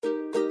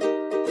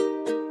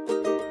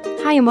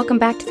Hi, and welcome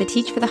back to the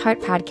Teach for the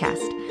Heart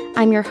podcast.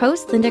 I'm your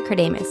host, Linda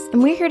Cardamus,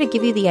 and we're here to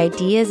give you the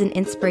ideas and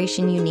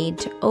inspiration you need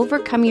to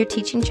overcome your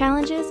teaching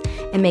challenges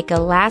and make a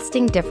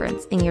lasting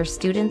difference in your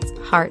students'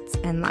 hearts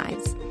and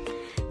lives.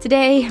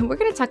 Today, we're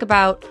going to talk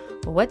about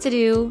what to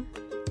do,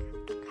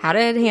 how to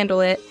handle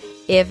it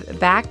if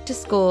back to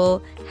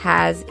school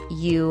has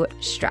you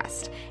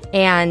stressed.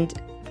 And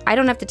I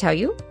don't have to tell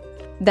you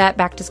that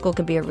back to school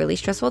can be a really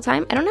stressful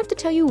time. I don't have to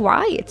tell you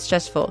why it's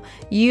stressful.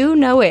 You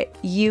know it.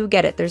 You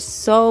get it. There's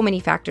so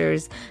many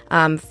factors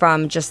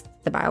from just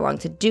the Buy Along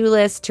to-do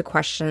list to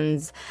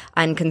questions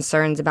and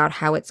concerns about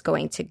how it's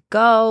going to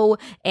go,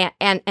 and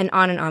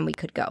on we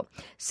could go.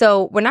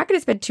 So we're not going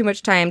to spend too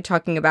much time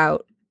talking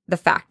about the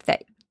fact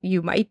that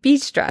you might be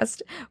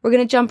stressed. We're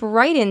going to jump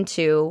right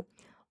into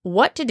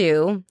what to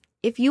do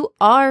if you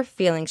are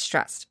feeling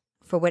stressed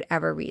for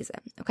whatever reason,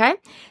 okay?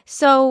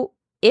 So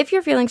if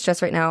you're feeling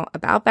stressed right now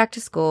about back to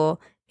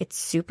school, it's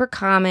super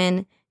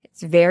common,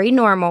 it's very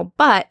normal,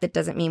 but that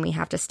doesn't mean we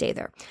have to stay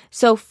there.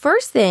 So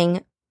first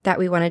thing that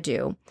we want to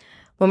do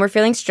when we're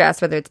feeling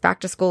stressed, whether it's back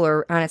to school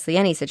or honestly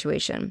any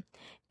situation,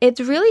 it's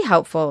really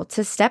helpful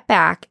to step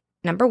back,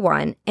 number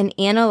one, and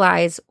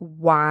analyze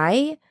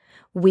why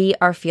we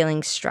are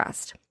feeling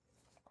stressed.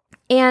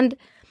 And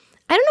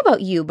I don't know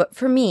about you, but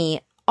for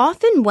me,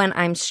 often when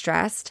I'm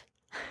stressed,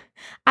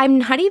 I'm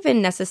not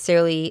even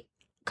necessarily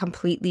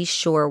completely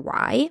sure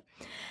why,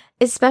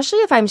 especially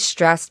if I'm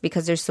stressed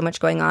because there's so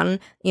much going on.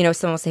 You know,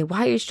 someone will say,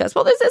 why are you stressed?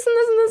 Well, there's this and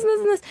this and this and this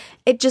and this.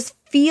 It just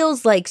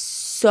feels like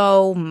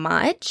so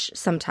much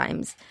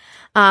sometimes.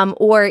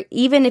 Or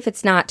even if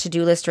it's not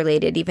to-do list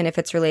related, even if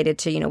it's related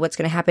to, you know, what's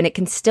going to happen, it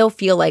can still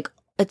feel like,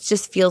 it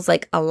just feels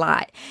like a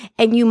lot.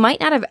 And you might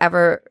not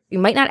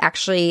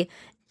actually,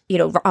 you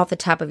know, off the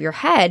top of your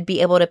head,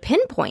 be able to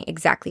pinpoint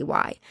exactly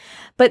why.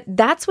 But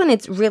that's when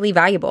it's really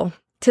valuable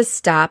to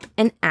stop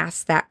and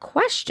ask that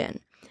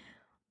question.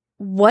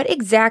 What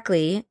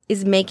exactly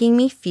is making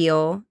me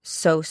feel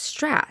so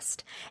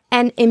stressed?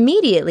 And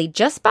immediately,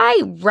 just by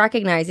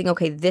recognizing,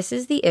 okay, this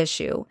is the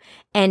issue,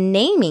 and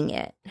naming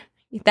it,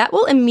 that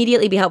will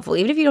immediately be helpful.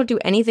 Even if you don't do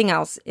anything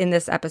else in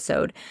this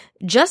episode,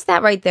 just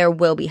that right there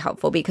will be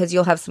helpful because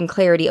you'll have some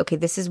clarity. Okay,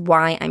 this is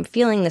why I'm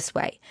feeling this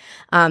way.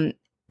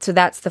 So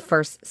that's the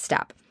first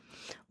step.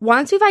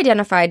 Once we've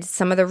identified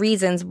some of the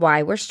reasons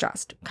why we're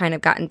stressed, kind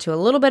of gotten to a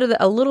little bit of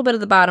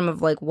the bottom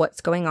of like what's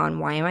going on,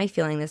 why am I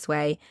feeling this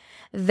way,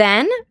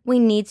 then we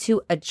need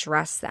to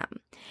address them.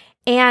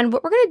 And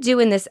what we're going to do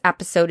in this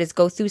episode is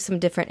go through some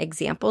different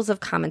examples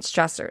of common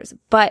stressors.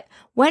 But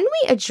when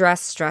we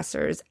address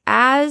stressors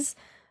as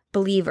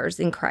believers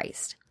in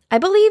Christ, I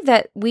believe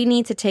that we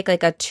need to take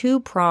like a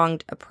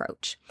two-pronged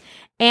approach.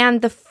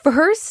 And the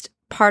first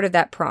part of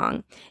that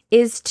prong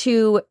is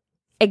to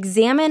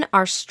examine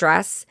our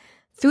stress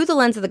through the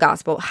lens of the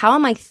gospel. How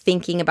am I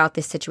thinking about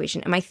this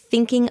situation? Am I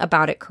thinking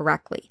about it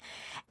correctly?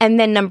 And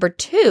then number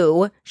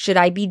two, should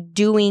I be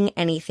doing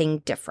anything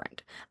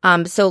different?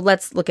 So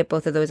let's look at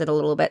both of those in a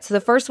little bit. So the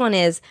first one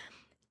is,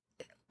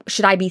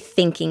 should I be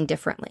thinking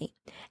differently?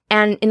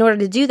 And in order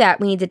to do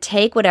that, we need to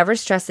take whatever's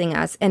stressing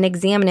us and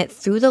examine it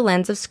through the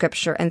lens of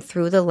Scripture and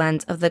through the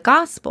lens of the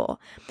gospel.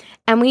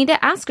 And we need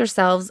to ask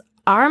ourselves,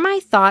 are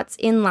my thoughts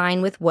in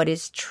line with what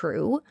is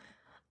true,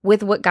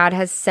 with what God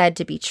has said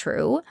to be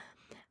true?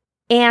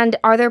 And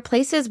are there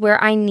places where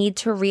I need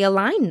to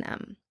realign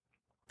them?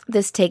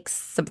 This takes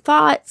some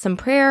thought, some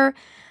prayer.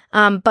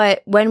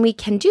 But when we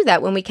can do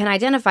that, when we can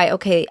identify,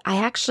 okay, I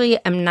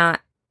actually am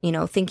not,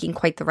 thinking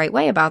quite the right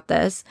way about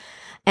this,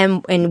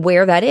 and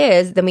where that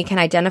is, then we can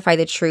identify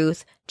the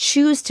truth,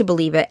 choose to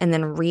believe it, and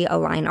then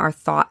realign our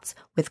thoughts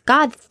with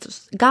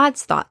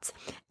God's thoughts.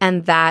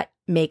 And that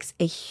makes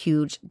a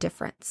huge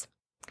difference.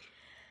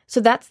 So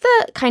that's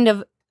the kind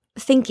of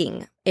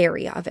thinking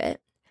area of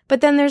it. But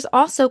then there's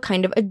also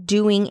kind of a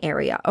doing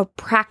area, a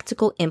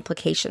practical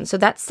implication. So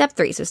that's step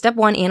 3. So step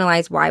 1,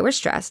 analyze why we're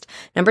stressed.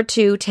 Number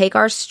 2, take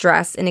our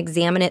stress and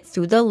examine it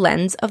through the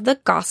lens of the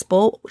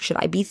gospel. Should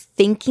I be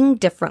thinking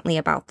differently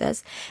about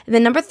this? And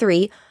then number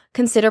 3,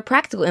 consider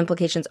practical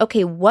implications.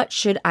 Okay, what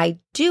should I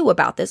do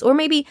about this? Or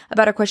maybe a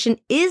better question,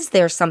 is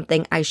there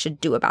something I should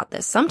do about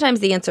this? Sometimes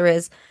the answer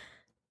is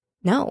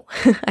no,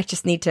 I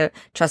just need to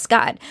trust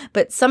God.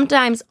 But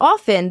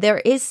often, there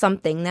is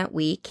something that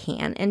we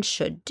can and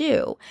should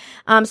do.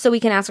 So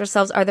we can ask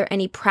ourselves, are there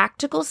any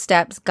practical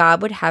steps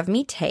God would have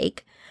me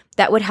take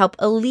that would help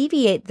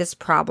alleviate this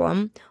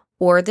problem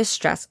or the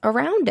stress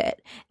around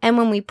it? And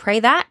when we pray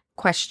that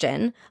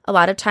question, a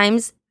lot of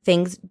times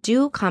things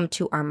do come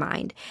to our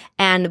mind.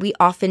 And we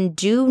often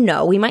do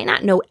know, we might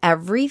not know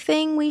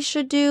everything we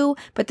should do,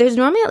 but there's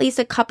normally at least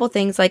a couple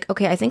things like,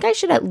 okay, I think I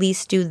should at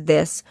least do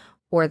this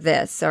or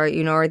this,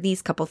 or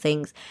these couple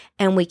things,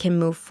 and we can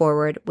move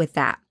forward with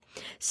that.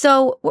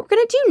 So what we're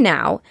going to do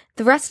now,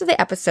 the rest of the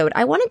episode,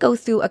 I want to go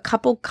through a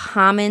couple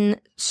common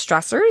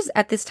stressors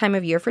at this time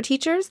of year for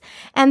teachers,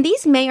 and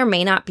these may or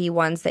may not be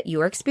ones that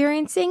you are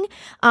experiencing,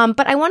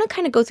 but I want to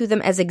kind of go through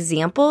them as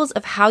examples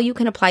of how you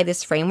can apply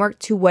this framework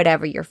to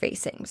whatever you're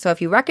facing. So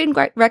if you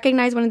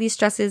recognize one of these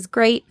stresses,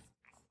 great.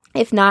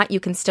 If not, you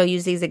can still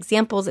use these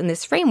examples in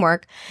this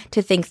framework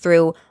to think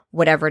through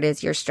whatever it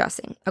is you're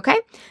stressing, okay?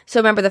 So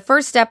remember, the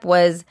first step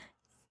was,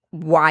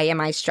 why am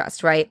I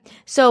stressed, right?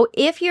 So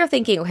if you're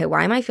thinking, okay,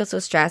 why am I feel so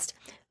stressed?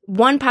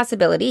 One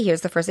possibility,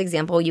 here's the first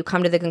example, you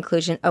come to the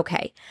conclusion,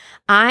 okay,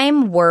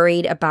 I'm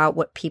worried about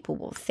what people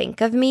will think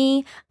of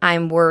me.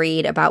 I'm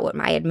worried about what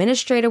my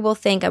administrator will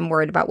think. I'm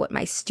worried about what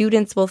my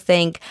students will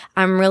think.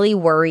 I'm really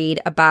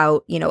worried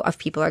about, if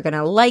people are going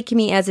to like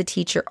me as a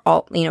teacher,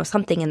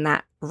 something in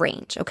that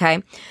range,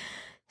 okay?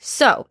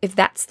 So if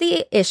that's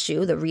the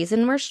issue, the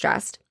reason we're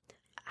stressed,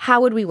 how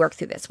would we work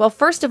through this? Well,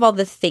 first of all,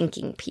 the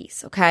thinking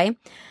piece, okay?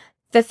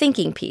 The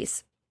thinking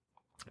piece.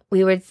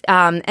 We would,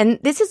 and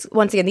this is,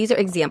 once again, these are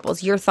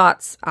examples. Your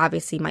thoughts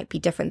obviously might be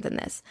different than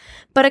this.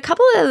 But a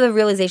couple of the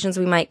realizations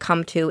we might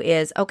come to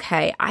is,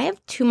 okay, I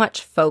have too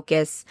much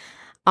focus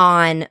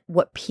on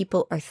what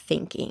people are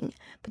thinking.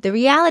 But the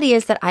reality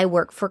is that I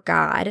work for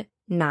God,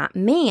 not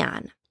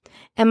man.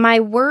 And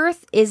my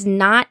worth is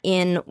not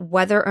in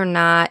whether or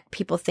not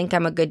people think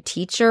I'm a good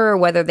teacher or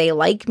whether they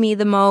like me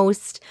the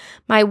most.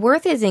 My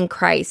worth is in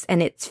Christ,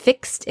 and it's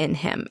fixed in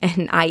Him,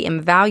 and I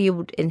am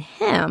valued in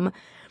Him.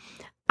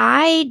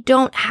 I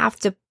don't have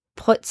to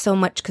put so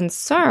much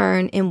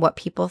concern in what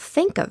people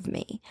think of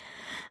me.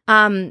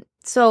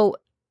 So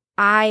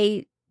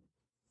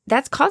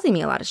that's causing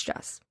me a lot of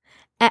stress.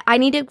 I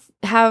need to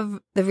have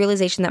the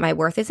realization that my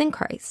worth is in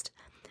Christ.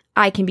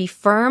 I can be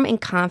firm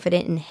and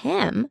confident in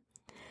Him.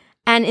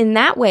 And in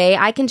that way,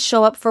 I can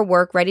show up for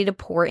work ready to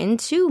pour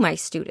into my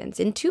students,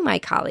 into my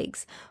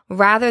colleagues,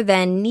 rather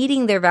than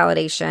needing their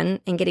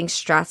validation and getting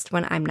stressed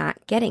when I'm not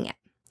getting it.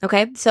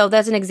 Okay, so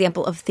that's an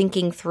example of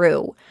thinking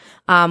through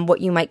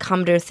what you might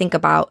come to think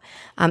about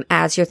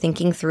as you're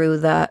thinking through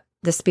the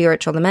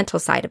spiritual, the mental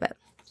side of it.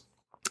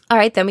 All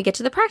right, then we get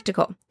to the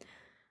practical.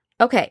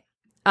 Okay,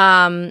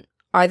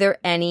 are there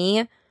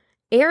any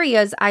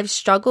areas I've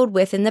struggled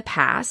with in the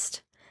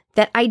past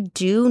that I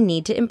do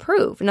need to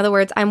improve? In other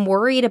words, I'm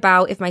worried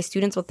about if my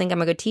students will think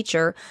I'm a good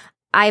teacher.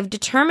 I've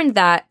determined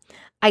that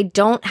I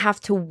don't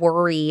have to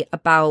worry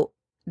about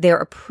their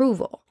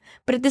approval.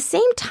 But at the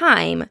same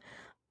time,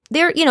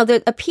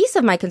 a piece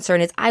of my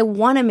concern is I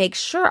want to make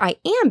sure I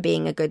am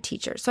being a good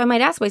teacher. So I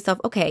might ask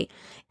myself, okay,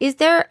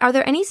 are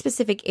there any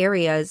specific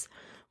areas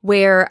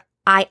where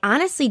I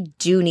honestly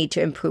do need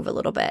to improve a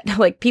little bit?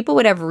 Like, people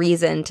would have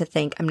reason to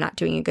think I'm not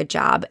doing a good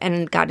job,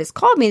 and God has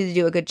called me to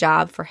do a good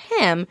job for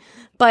Him,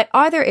 but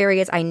are there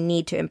areas I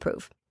need to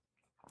improve?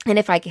 And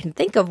if I can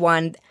think of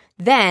one,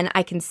 then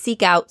I can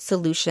seek out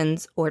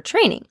solutions or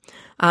training,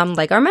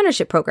 like our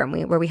mentorship program,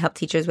 where we help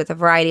teachers with a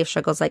variety of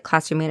struggles like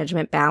classroom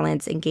management,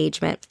 balance,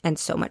 engagement, and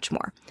so much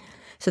more.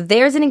 So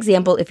there's an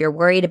example if you're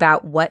worried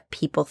about what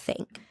people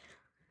think.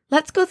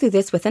 Let's go through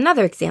this with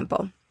another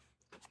example.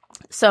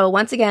 So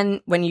once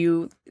again,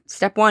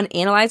 step 1,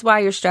 analyze why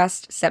you're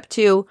stressed. Step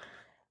 2,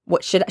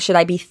 what should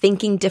I be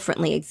thinking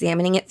differently?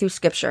 Examining it through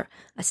scripture.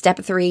 Step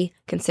 3,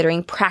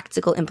 considering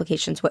practical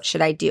implications. What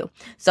should I do?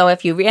 So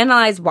if you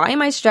reanalyze, why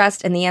am I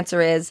stressed? And the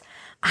answer is,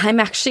 I'm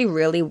actually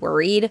really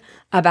worried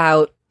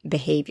about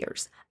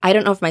behaviors. I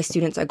don't know if my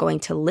students are going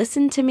to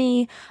listen to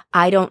me.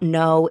 I don't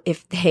know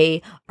if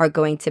they are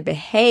going to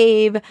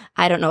behave.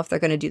 I don't know if they're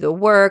going to do the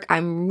work.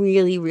 I'm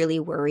really, really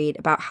worried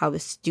about how the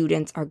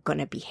students are going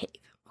to behave.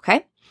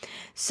 Okay?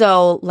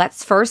 So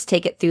let's first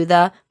take it through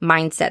the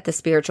mindset, the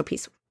spiritual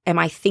piece. Am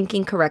I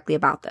thinking correctly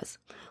about this?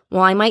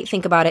 Well, I might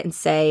think about it and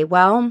say,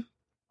 well,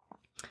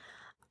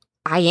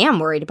 I am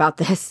worried about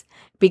this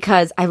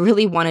because I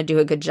really want to do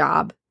a good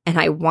job, and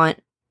I want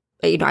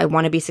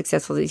to be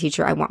successful as a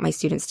teacher. I want my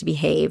students to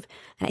behave,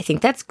 and I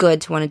think that's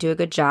good to want to do a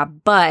good job,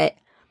 but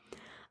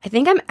I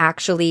think I'm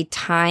actually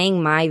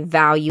tying my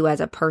value as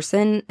a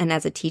person and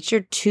as a teacher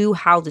to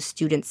how the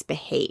students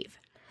behave.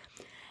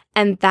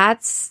 And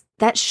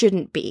that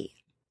shouldn't be.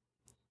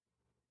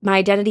 My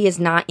identity is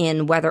not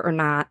in whether or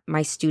not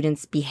my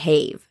students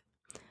behave.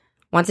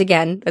 Once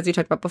again, as we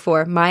talked about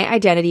before, my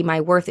identity,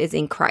 my worth is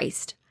in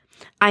Christ.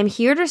 I'm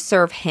here to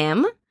serve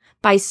Him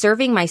by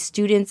serving my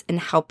students and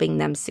helping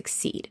them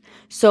succeed.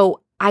 So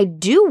I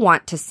do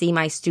want to see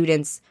my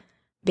students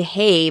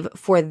behave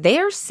for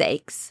their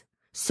sakes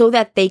so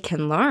that they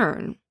can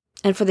learn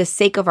and for the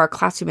sake of our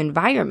classroom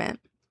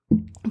environment.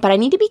 But I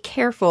need to be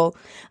careful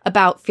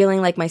about feeling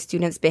like my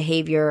students'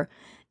 behavior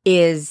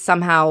is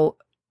somehow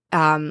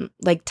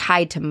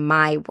tied to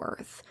my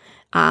worth.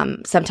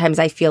 Sometimes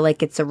I feel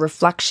like it's a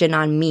reflection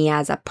on me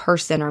as a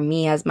person or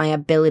me as my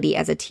ability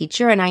as a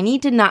teacher. And I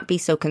need to not be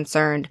so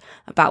concerned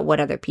about what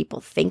other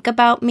people think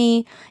about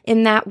me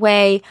in that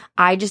way.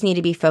 I just need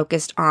to be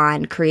focused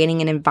on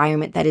creating an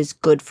environment that is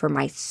good for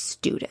my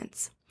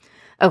students.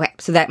 Okay,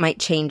 so that might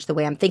change the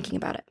way I'm thinking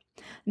about it.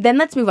 Then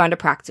let's move on to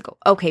practical.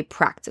 Okay,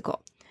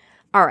 practical.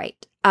 All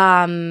right.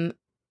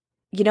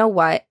 You know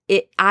what?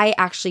 I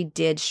actually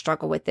did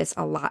struggle with this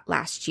a lot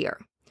last year.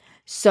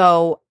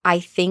 So I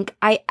think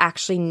I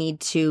actually need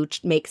to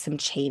make some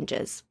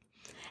changes.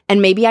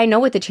 And maybe I know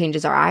what the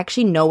changes are. I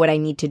actually know what I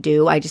need to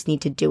do. I just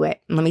need to do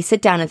it. And let me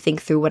sit down and think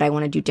through what I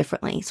want to do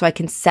differently so I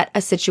can set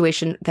a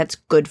situation that's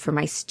good for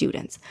my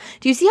students.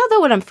 Do you see how,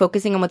 though, when I'm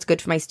focusing on what's good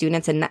for my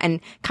students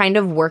and kind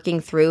of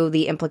working through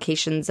the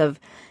implications of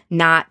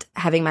not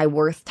having my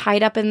worth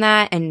tied up in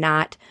that and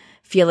not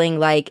feeling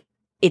like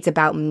it's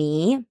about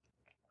me,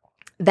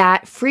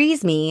 that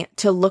frees me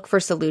to look for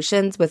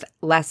solutions with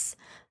less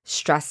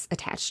stress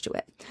attached to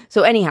it.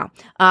 So anyhow,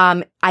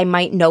 I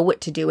might know what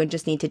to do and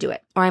just need to do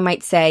it. Or I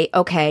might say,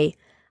 okay,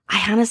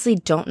 I honestly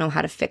don't know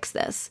how to fix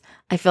this.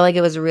 I feel like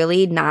it was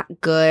really not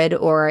good,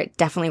 or it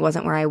definitely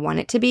wasn't where I want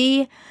it to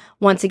be.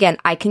 Once again,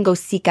 I can go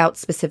seek out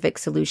specific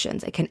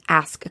solutions. I can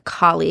ask a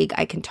colleague.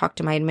 I can talk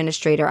to my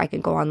administrator. I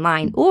can go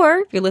online. Or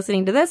if you're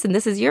listening to this and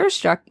this is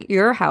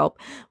your help,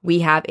 we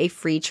have a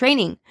free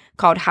training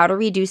called How to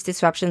Reduce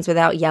Disruptions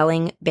Without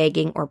Yelling,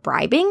 Begging, or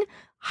Bribing.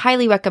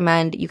 Highly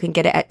recommend. You can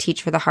get it at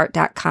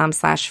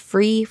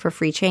teachfortheheart.com/free for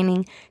free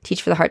training,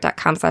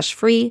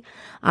 teachfortheheart.com/free.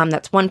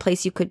 That's one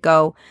place you could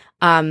go.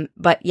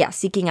 But yeah,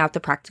 seeking out the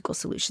practical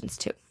solutions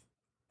too.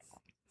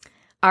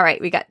 All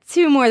right, we got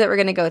 2 more that we're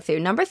going to go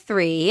through. Number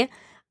 3,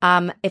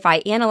 if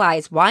I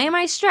analyze why am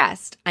I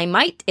stressed,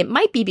 it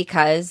might be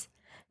because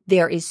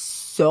there is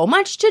so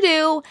much to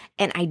do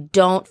and I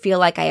don't feel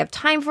like I have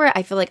time for it.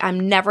 I feel like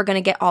I'm never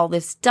going to get all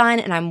this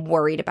done and I'm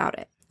worried about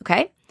it.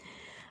 Okay?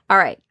 All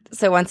right.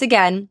 So once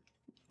again,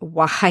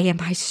 why am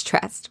I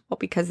stressed? Well,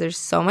 because there's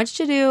so much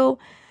to do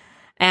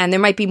and there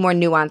might be more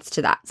nuance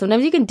to that.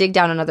 Sometimes you can dig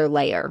down another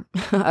layer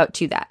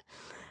to that.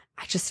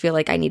 I just feel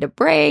like I need a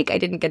break. I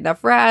didn't get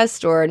enough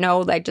rest, or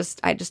no, I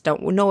just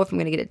don't know if I'm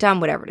going to get it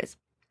done, whatever it is.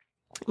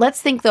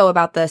 Let's think though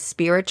about the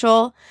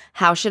spiritual.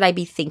 How should I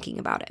be thinking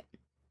about it?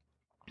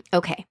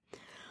 Okay.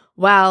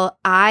 Well,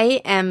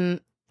 I'm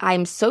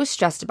so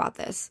stressed about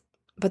this,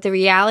 but the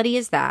reality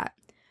is that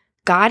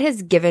God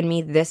has given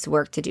me this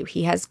work to do.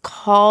 He has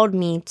called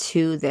me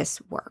to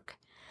this work.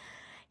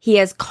 He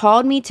has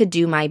called me to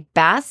do my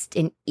best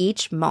in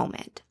each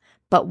moment.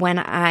 But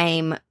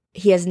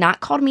He has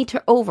not called me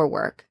to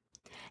overwork.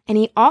 And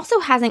He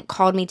also hasn't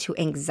called me to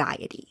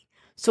anxiety.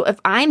 So if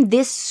I'm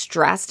this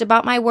stressed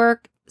about my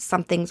work,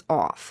 something's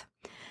off.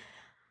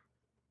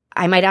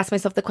 I might ask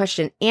myself the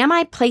question, am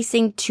I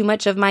placing too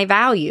much of my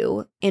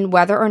value in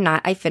whether or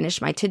not I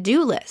finish my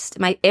to-do list?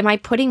 Am I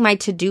putting my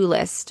to-do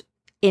list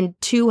in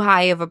too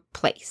high of a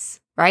place,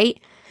 right?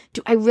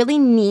 Do I really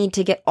need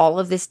to get all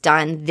of this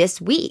done this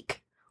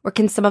week? Or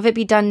can some of it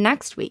be done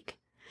next week?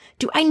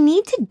 Do I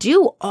need to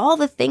do all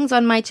the things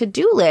on my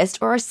to-do list,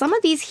 or are some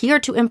of these here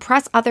to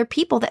impress other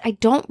people that I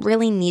don't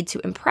really need to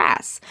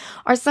impress?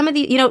 Are some of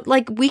these,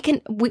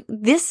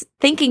 this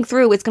thinking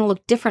through is going to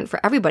look different for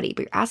everybody,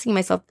 but you're asking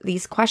myself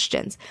these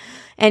questions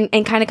and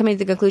kind of coming to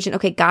the conclusion,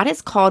 okay, God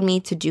has called me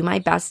to do my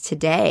best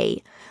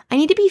today. I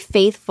need to be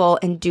faithful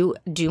and do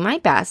my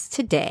best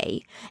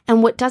today.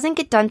 And what doesn't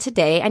get done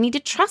today, I need to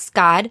trust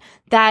God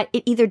that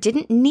it either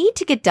didn't need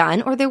to get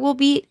done or there will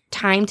be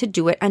time to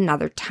do it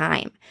another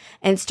time,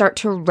 and start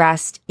to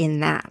rest in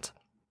that.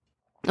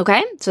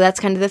 Okay? So that's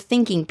kind of the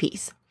thinking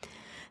piece.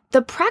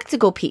 The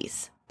practical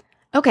piece.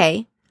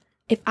 Okay,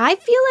 if I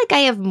feel like I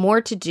have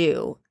more to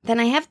do than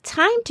I have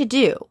time to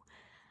do,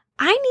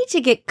 I need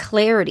to get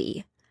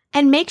clarity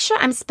and make sure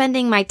I'm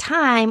spending my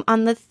time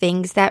on the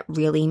things that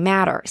really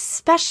matter,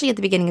 especially at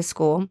the beginning of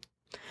school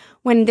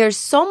when there's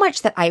so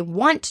much that I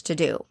want to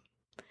do.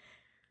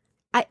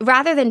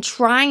 Rather than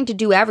trying to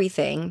do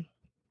everything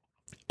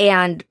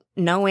and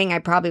knowing I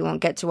probably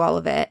won't get to all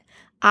of it,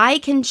 I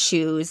can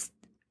choose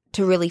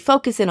to really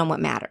focus in on what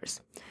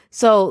matters.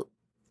 So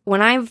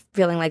when I'm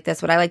feeling like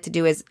this, what I like to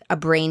do is a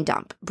brain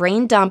dump.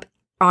 Brain dump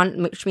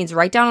which means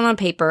write down on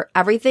paper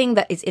everything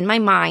that is in my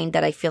mind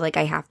that I feel like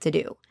I have to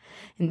do,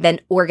 and then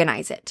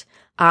organize it.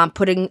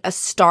 Putting a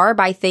star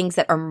by things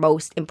that are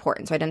most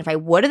important. So identify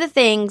what are the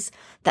things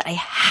that I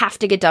have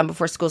to get done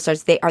before school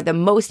starts. They are the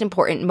most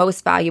important,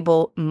 most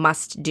valuable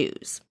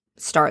must-dos.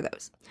 Star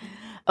those.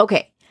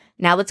 Okay,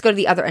 now let's go to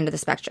the other end of the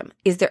spectrum.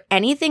 Is there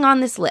anything on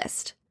this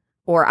list,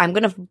 or I'm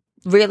going to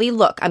really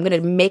look, I'm going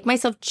to make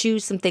myself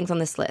choose some things on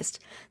this list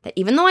that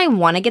even though I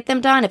want to get them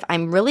done, if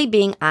I'm really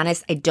being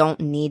honest, I don't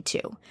need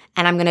to.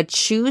 And I'm going to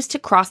choose to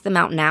cross them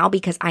out now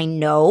because I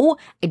know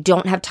I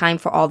don't have time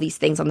for all these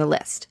things on the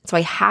list. So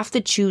I have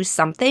to choose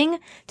something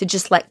to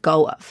just let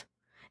go of.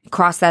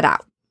 Cross that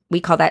out.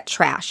 We call that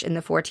trash in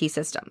the 4T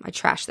system. I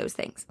trash those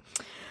things.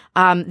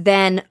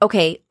 Then,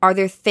 okay, are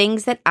there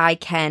things that I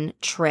can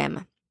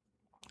trim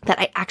that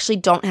I actually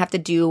don't have to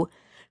do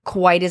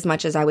quite as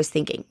much as I was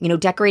thinking?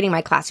 Decorating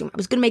my classroom. I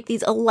was going to make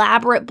these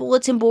elaborate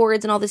bulletin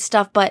boards and all this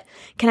stuff, but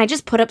can I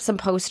just put up some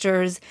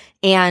posters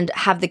and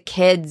have the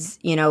kids,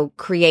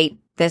 create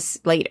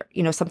this later,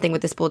 something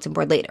with this bulletin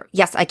board later?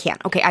 Yes, I can.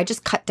 Okay, I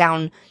just cut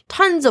down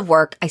tons of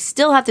work. I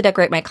still have to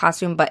decorate my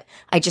classroom, but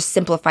I just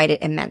simplified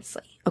it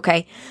immensely.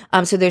 Okay,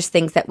 so there's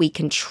things that we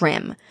can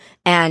trim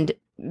and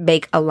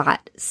make a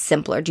lot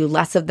simpler, do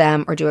less of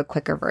them or do a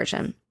quicker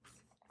version.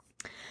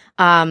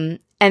 And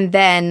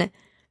then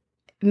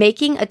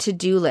making a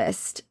to-do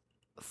list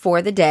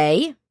for the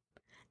day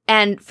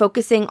and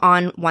focusing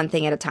on one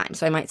thing at a time.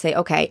 So I might say,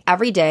 okay,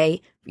 every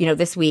day,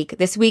 this week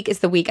is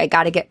the week I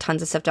got to get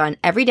tons of stuff done.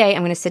 Every day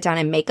I'm going to sit down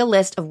and make a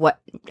list of what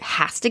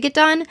has to get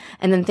done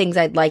and then things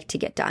I'd like to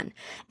get done.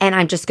 And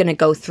I'm just going to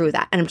go through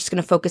that. And I'm just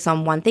going to focus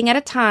on one thing at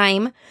a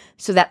time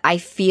so that I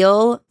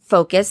feel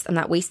focused. I'm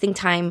not wasting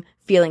time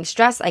feeling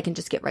stressed. I can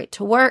just get right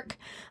to work.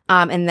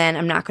 And then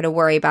I'm not going to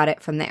worry about it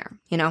from there,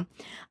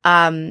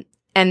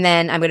 and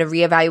then I'm going to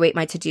reevaluate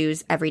my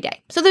to-dos every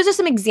day. So those are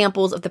some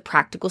examples of the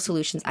practical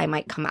solutions I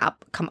might come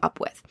up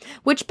with.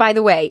 Which, by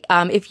the way,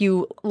 if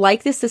you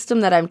like this system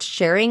that I'm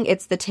sharing,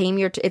 it's the Tame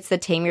Your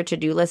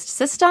To-Do List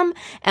system,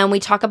 and we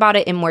talk about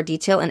it in more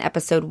detail in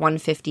episode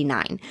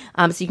 159.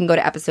 So you can go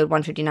to episode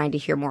 159 to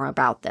hear more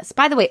about this.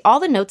 By the way, all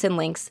the notes and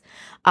links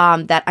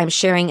that I'm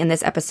sharing in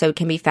this episode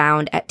can be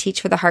found at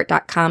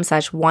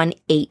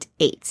teachfortheheart.com/188.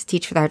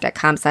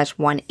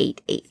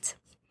 teachfortheheart.com/188.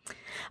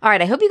 All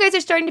right, I hope you guys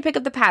are starting to pick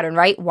up the pattern,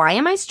 right? Why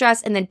am I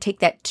stressed? And then take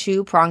that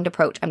two-pronged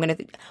approach. I'm going to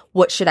think,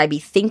 what should I be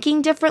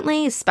thinking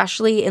differently,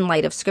 especially in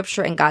light of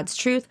scripture and God's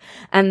truth?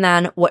 And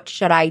then what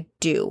should I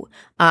do?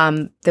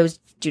 Those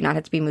do not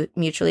have to be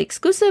mutually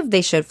exclusive.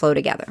 They should flow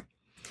together.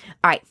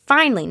 All right,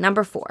 finally,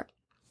 number 4.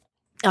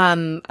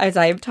 As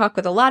I've talked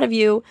with a lot of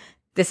you,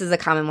 this is a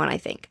common one, I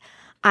think.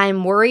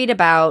 I'm worried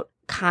about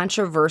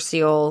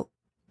controversial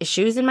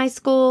issues in my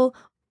school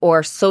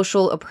or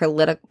social or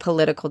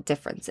political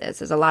differences.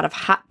 There's a lot of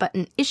hot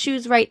button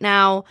issues right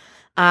now.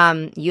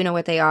 You know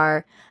what they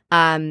are.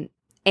 And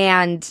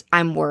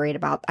I'm worried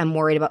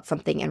about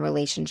something in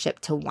relationship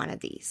to one of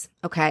these.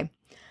 Okay.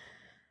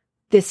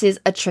 This is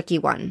a tricky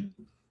one.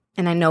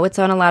 And I know it's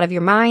on a lot of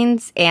your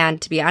minds.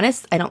 And to be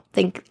honest, I don't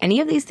think any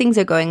of these things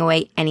are going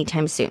away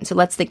anytime soon. So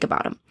let's think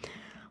about them.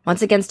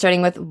 Once again,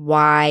 starting with,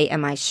 why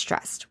am I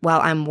stressed?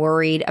 Well, I'm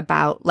worried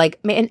about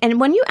and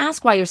when you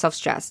ask why you're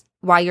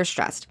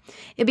stressed,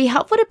 it'd be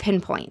helpful to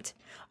pinpoint,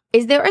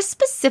 is there a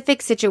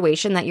specific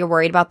situation that you're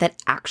worried about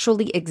that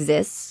actually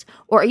exists?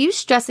 Or are you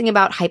stressing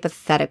about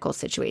hypothetical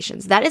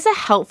situations? That is a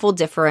helpful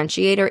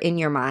differentiator in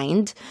your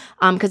mind.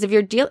 Because if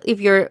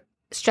you're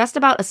stressed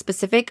about a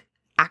specific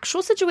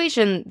actual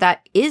situation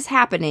that is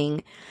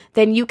happening,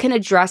 then you can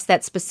address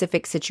that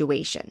specific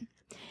situation.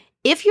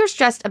 If you're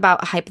stressed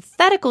about a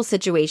hypothetical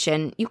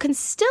situation, you can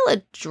still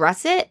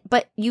address it,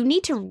 but you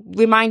need to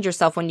remind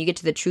yourself when you get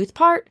to the truth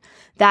part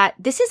that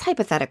this is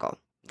hypothetical.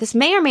 This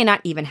may or may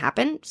not even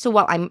happen. So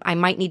while I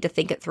might need to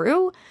think it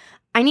through,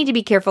 I need to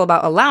be careful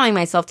about allowing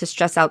myself to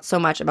stress out so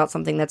much about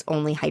something that's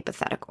only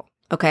hypothetical.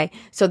 Okay,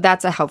 so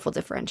that's a helpful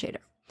differentiator.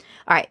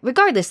 All right,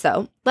 regardless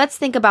though, let's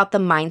think about the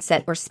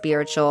mindset or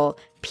spiritual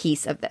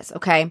piece of this,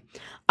 okay?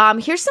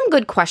 Here's some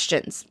good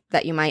questions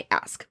that you might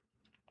ask.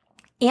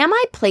 Am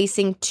I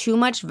placing too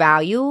much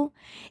value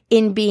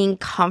in being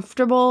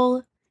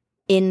comfortable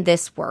in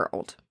this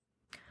world?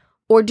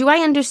 Or do I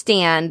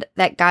understand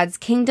that God's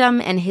kingdom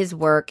and his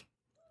work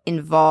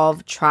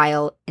involve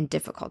trial and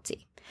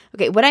difficulty?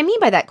 Okay, what I mean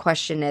by that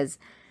question is,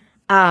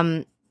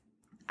 I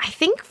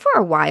think for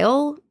a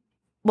while,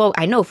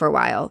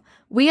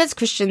 we as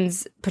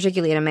Christians,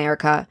 particularly in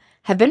America,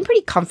 have been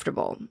pretty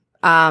comfortable.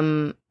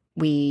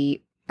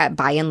 We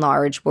by and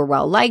large, were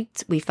well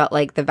liked. We felt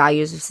like the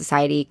values of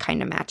society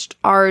kind of matched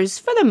ours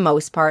for the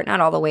most part, not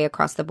all the way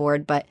across the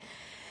board, but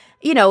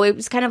it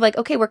was kind of like,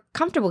 okay, we're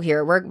comfortable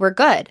here. We're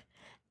good.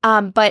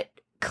 But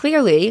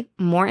clearly,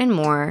 more and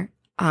more,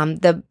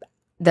 the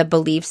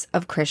beliefs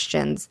of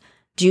Christians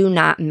do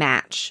not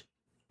match,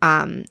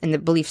 and the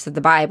beliefs of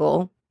the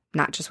Bible,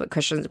 not just what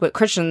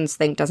Christians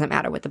think doesn't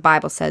matter. What the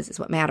Bible says is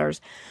what matters.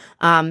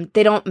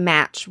 They don't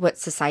match what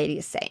society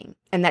is saying,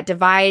 and that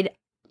divide,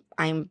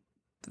 I'm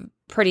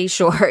pretty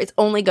sure it's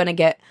only going to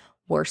get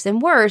worse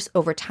and worse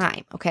over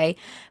time, okay?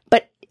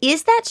 But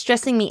is that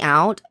stressing me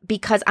out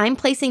because I'm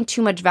placing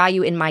too much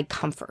value in my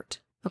comfort,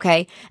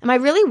 okay? Am I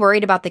really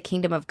worried about the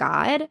kingdom of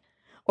God?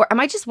 Or am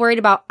I just worried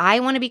about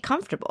I want to be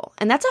comfortable?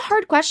 And that's a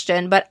hard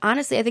question, but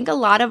honestly, I think a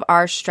lot of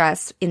our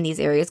stress in these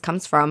areas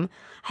comes from,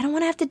 I don't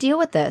want to have to deal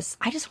with this.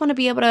 I just want to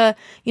be able to,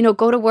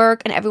 go to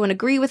work and everyone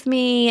agree with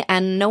me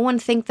and no one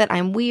think that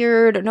I'm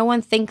weird or no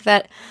one think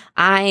that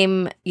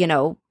I'm,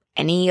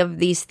 any of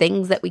these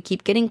things that we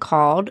keep getting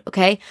called,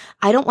 okay?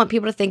 I don't want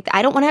people to think that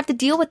I don't want to have to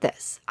deal with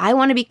this. I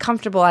want to be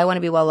comfortable. I want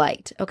to be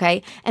well-liked,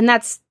 okay? And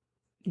that's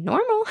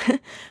normal,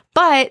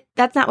 but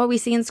that's not what we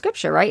see in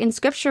Scripture, right? In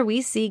Scripture,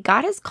 we see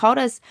God has called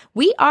us,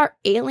 we are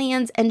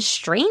aliens and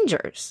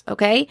strangers,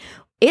 okay?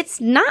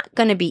 It's not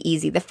going to be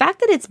easy. The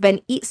fact that it's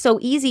been so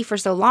easy for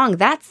so long,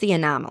 that's the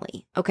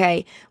anomaly,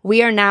 okay?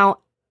 We are now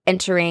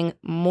entering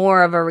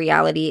more of a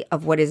reality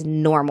of what is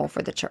normal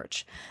for the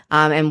church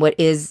and what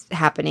is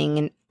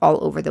happening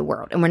all over the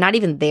world. And we're not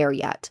even there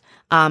yet.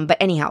 But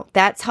anyhow,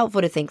 that's helpful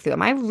to think through.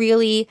 Am I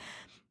really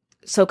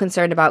so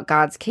concerned about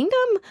God's kingdom,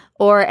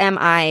 or am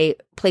I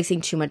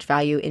placing too much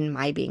value in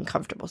my being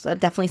comfortable? So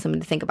that's definitely something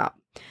to think about.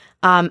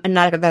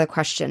 Another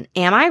question,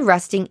 am I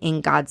resting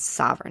in God's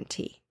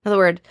sovereignty? In other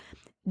words,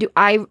 do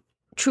I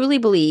truly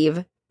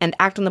believe and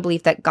act on the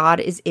belief that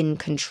God is in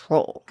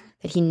control?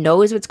 that he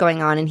knows what's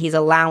going on and he's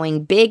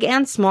allowing big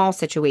and small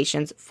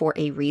situations for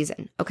a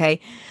reason. Okay.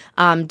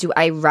 Do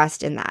I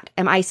rest in that?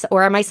 Am I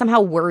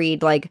somehow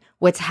worried like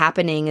what's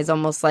happening is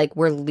almost like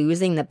we're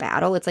losing the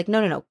battle? It's like,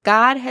 no.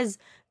 God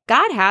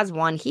has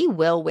won. He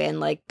will win.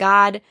 Like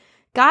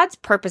God's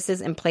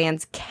purposes and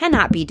plans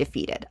cannot be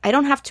defeated. I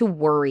don't have to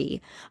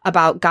worry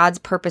about God's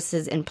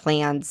purposes and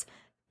plans,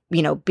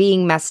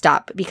 being messed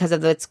up because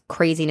of this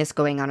craziness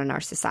going on in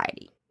our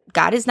society.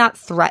 God is not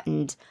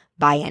threatened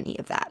by any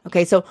of that.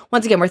 Okay. So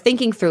once again, we're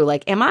thinking through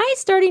like, am I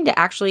starting to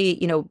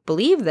actually,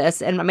 believe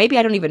this? And maybe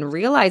I don't even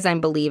realize I'm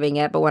believing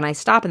it. But when I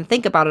stop and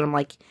think about it, I'm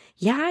like,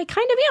 yeah, I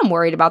kind of am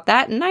worried about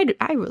that. And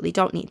I really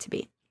don't need to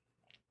be.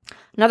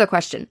 Another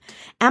question.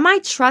 Am I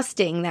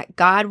trusting that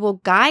God will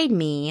guide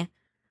me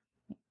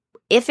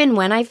if and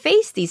when I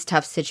face these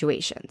tough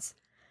situations?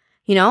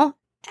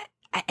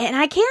 And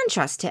I can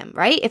trust him,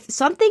 right? If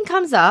something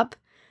comes up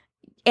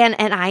and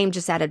I am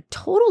just at a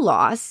total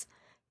loss,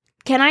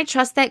 can I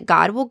trust that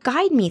God will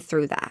guide me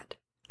through that?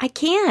 I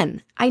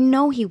can. I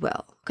know he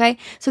will. Okay.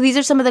 So these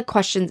are some of the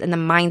questions and the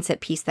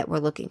mindset piece that we're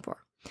looking for.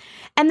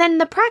 And then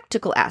the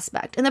practical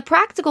aspect. And the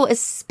practical,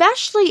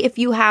 especially if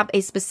you have a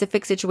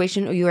specific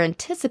situation or you're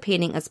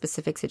anticipating a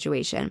specific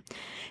situation,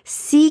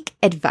 seek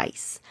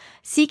advice.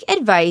 Seek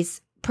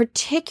advice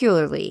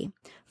particularly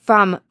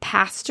from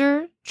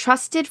pastor,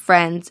 trusted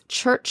friends,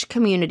 church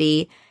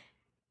community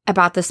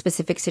about the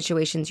specific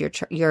situations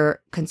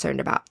you're concerned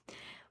about.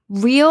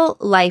 Real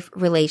life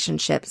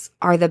relationships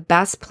are the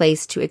best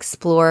place to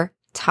explore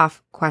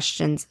tough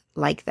questions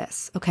like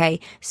this, okay?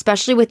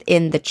 Especially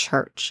within the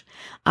church,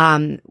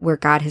 where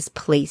God has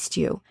placed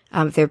you.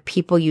 If there are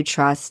people you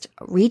trust,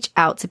 reach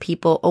out to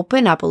people,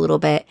 open up a little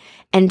bit,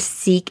 and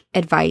seek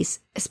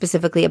advice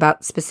specifically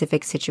about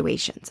specific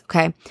situations,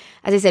 okay?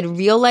 As I said,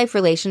 real life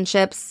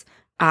relationships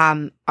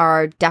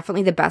are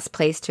definitely the best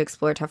place to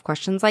explore tough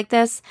questions like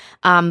this.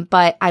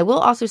 But I will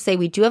also say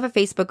we do have a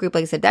Facebook group.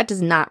 Like I said, that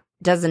does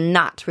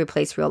not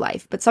replace real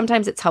life, but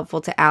sometimes it's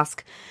helpful to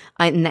ask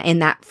in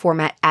that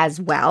format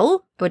as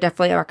well. I would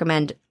definitely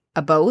recommend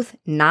a both,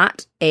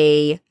 not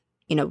a,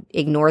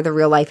 ignore the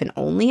real life and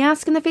only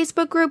ask in the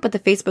Facebook group, but the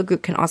Facebook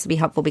group can also be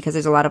helpful because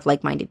there's a lot of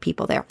like-minded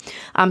people there.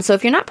 So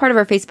if you're not part of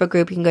our Facebook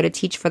group, you can go to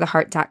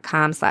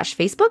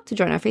teachfortheheart.com/Facebook to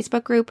join our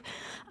Facebook group.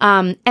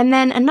 And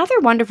then another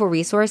wonderful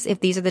resource,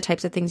 if these are the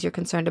types of things you're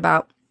concerned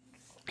about,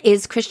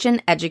 is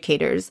Christian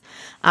Educators.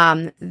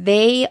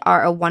 They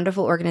are a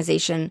wonderful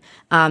organization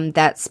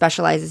that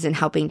specializes in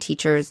helping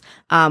teachers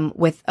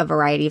with a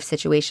variety of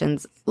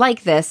situations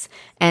like this.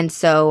 And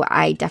so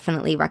I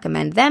definitely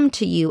recommend them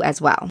to you as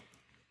well.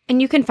 And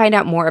you can find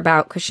out more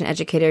about Christian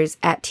Educators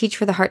at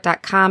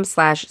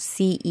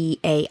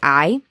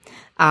teachfortheheart.com/CEAI,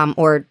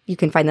 or you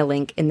can find the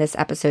link in this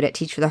episode at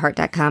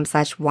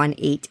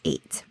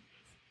teachfortheheart.com/188.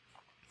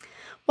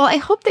 Well, I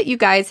hope that you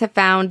guys have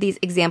found these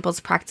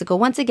examples practical.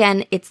 Once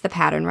again, it's the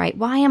pattern, right?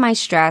 Why am I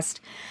stressed?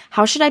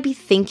 How should I be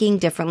thinking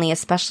differently,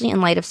 especially in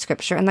light of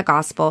scripture and the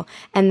gospel?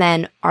 And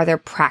then are there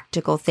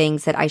practical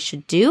things that I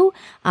should do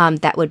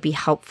that would be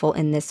helpful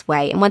in this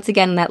way? And once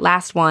again, that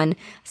last one,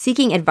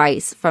 seeking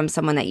advice from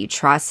someone that you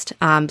trust,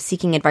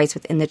 seeking advice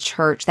within the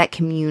church, that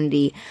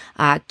community,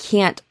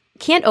 can't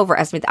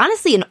overestimate.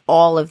 Honestly, in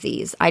all of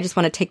these, I just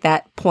want to take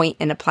that point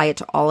and apply it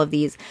to all of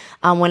these.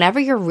 Whenever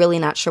you're really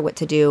not sure what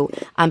to do,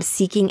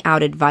 seeking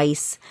out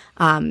advice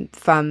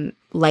from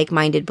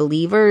like-minded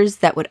believers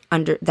that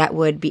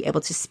would be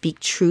able to speak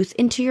truth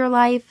into your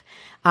life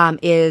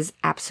is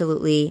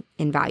absolutely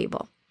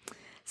invaluable.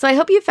 So I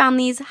hope you found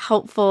these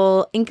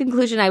helpful. In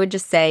conclusion, I would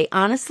just say,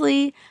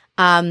 honestly,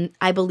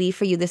 I believe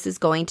for you this is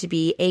going to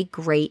be a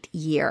great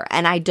year.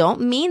 And I don't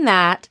mean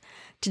that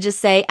to just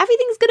say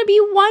everything's going to be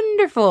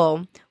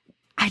wonderful.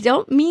 I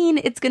don't mean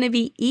it's going to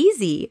be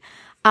easy.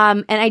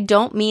 And I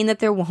don't mean that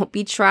there won't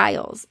be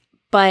trials.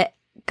 But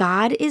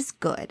God is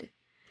good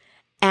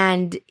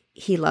and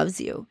he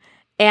loves you.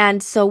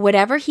 And so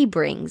whatever he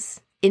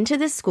brings into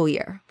this school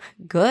year,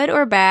 good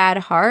or bad,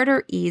 hard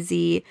or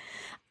easy,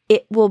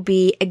 it will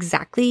be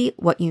exactly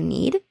what you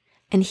need.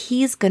 And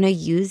he's going to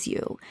use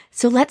you.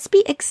 So let's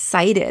be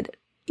excited.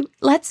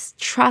 Let's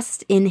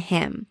trust in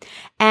him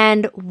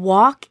and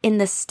walk in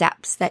the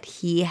steps that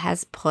he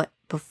has put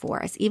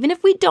before us. Even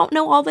if we don't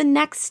know all the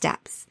next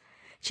steps,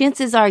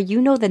 chances are you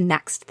know the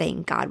next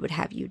thing God would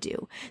have you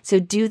do. So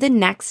do the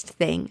next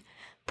thing.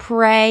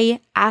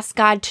 Pray, ask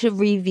God to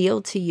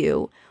reveal to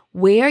you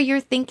where your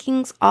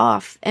thinking's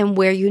off and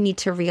where you need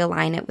to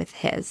realign it with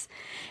his.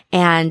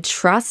 And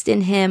trust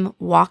in him,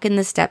 walk in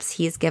the steps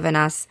he has given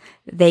us.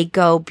 They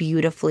go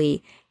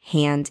beautifully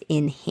hand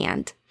in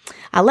hand.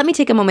 Let me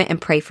take a moment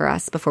and pray for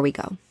us before we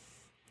go.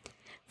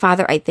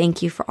 Father, I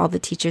thank you for all the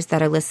teachers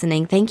that are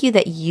listening. Thank you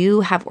that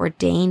you have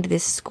ordained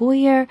this school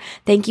year.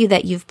 Thank you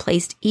that you've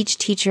placed each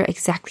teacher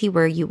exactly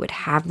where you would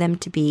have them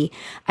to be.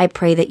 I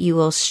pray that you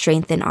will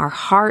strengthen our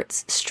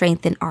hearts,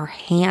 strengthen our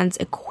hands,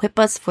 equip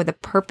us for the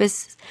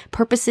purposes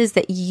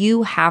that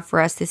you have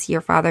for us this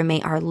year, Father. May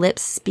our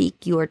lips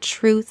speak your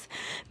truth.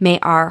 May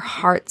our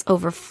hearts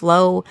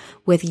overflow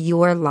with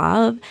your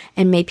love,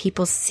 and may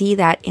people see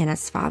that in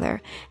us,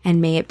 Father.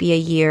 And may it be a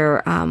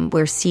year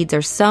where seeds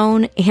are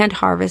sown and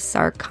harvests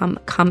are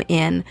come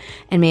in,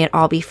 and may it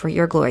all be for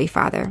your glory,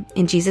 Father.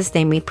 In Jesus'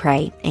 name we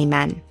pray.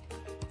 Amen.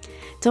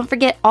 Don't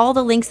forget, all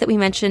the links that we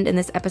mentioned in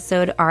this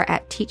episode are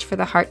at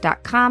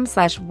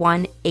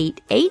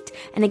teachfortheheart.com/188.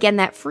 And again,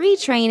 that free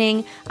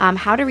training,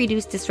 how to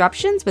reduce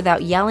disruptions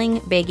without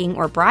yelling, begging,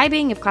 or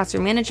bribing. If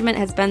classroom management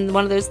has been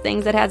one of those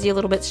things that has you a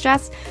little bit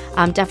stressed,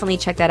 definitely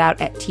check that out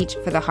at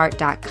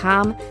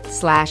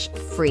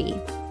teachfortheheart.com/free.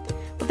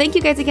 Well, thank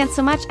you guys again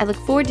so much. I look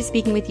forward to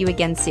speaking with you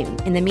again soon.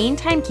 In the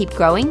meantime, keep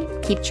growing,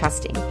 keep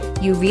trusting.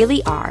 You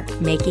really are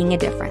making a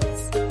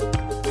difference.